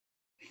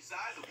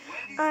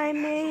I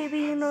may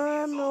be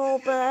normal,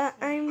 but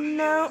I'm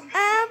no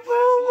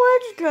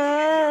average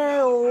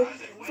girl.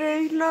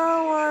 There's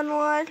no one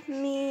like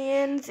me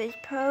in this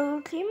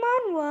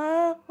Pokemon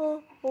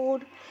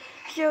world.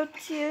 So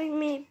to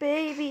me,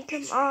 baby,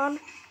 come on,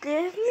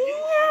 give me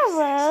a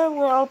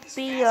whirl. I'll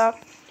be a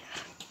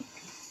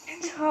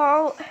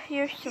call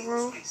your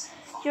soul,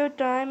 your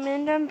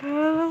diamond and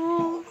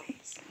pearl.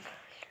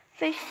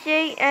 They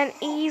say an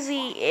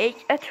eevee is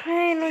a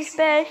trainer's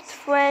best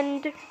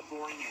friend.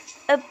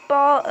 A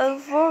ball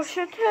of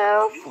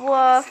versatile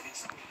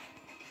fluff.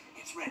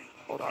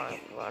 Hold on,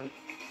 everyone.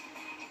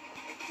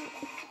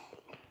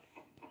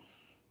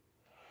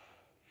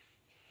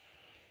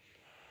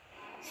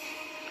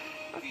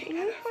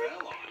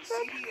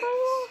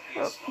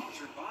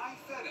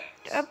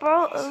 A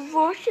ball of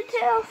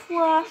versatile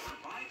fluff.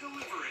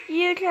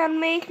 You can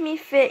make me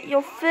fit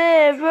your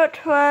favorite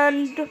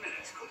trend,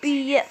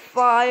 be it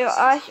fire,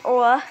 ice,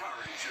 or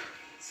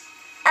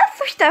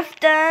other stuff.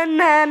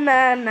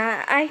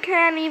 Na. I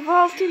can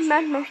evolve to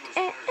most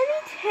any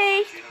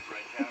taste.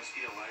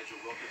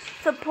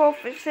 The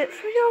perfect fit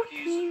for your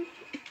team.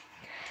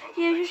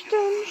 You just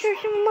don't show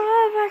some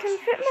love, I can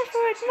fit my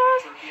sword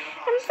love.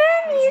 And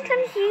then you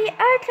can see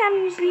I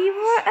can be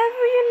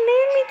wherever you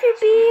need me to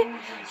be.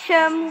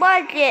 Some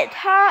like it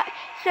hot,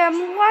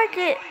 some like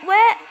it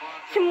wet,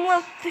 some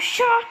love the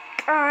shock.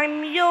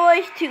 I'm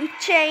yours to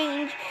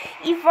change.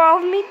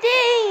 Evolve me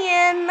day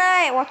and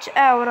night. Watch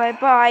out, I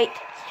bite.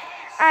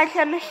 I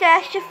can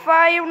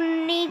satisfy your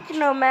needs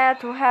no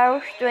matter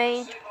how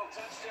strange.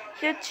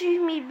 So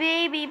to me,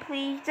 baby,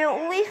 please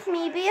don't leave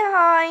me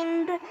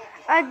behind.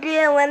 I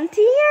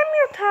guarantee I'm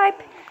your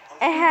type,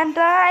 and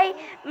I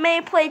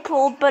may play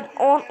cool, but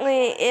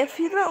only if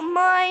you don't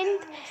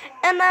mind.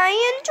 And I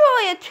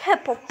enjoy a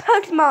triple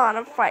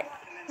Pokemon fight.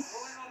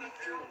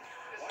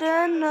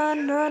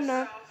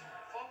 Na.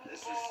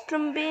 To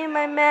be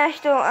my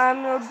master,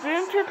 I'm your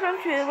dream to come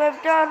true.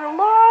 I've got a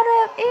lot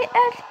of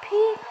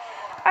EXP.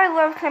 I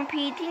love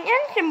competing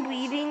and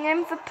competing.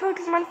 I'm the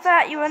Pokemon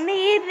that you are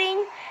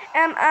needing,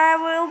 and I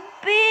will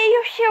be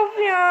your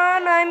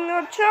champion. I'm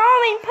your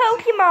charming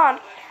Pokemon.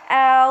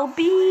 I'll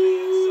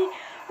be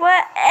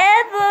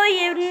wherever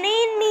you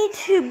need me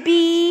to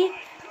be.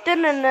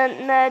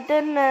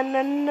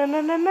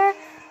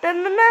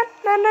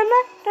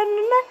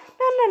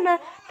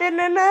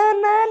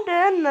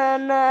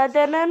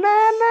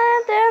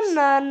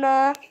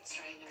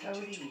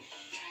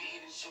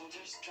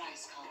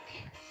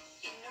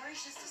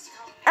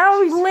 I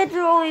was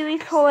literally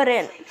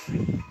recording.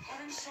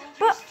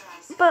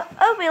 But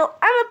oh well,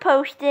 I'ma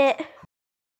post it.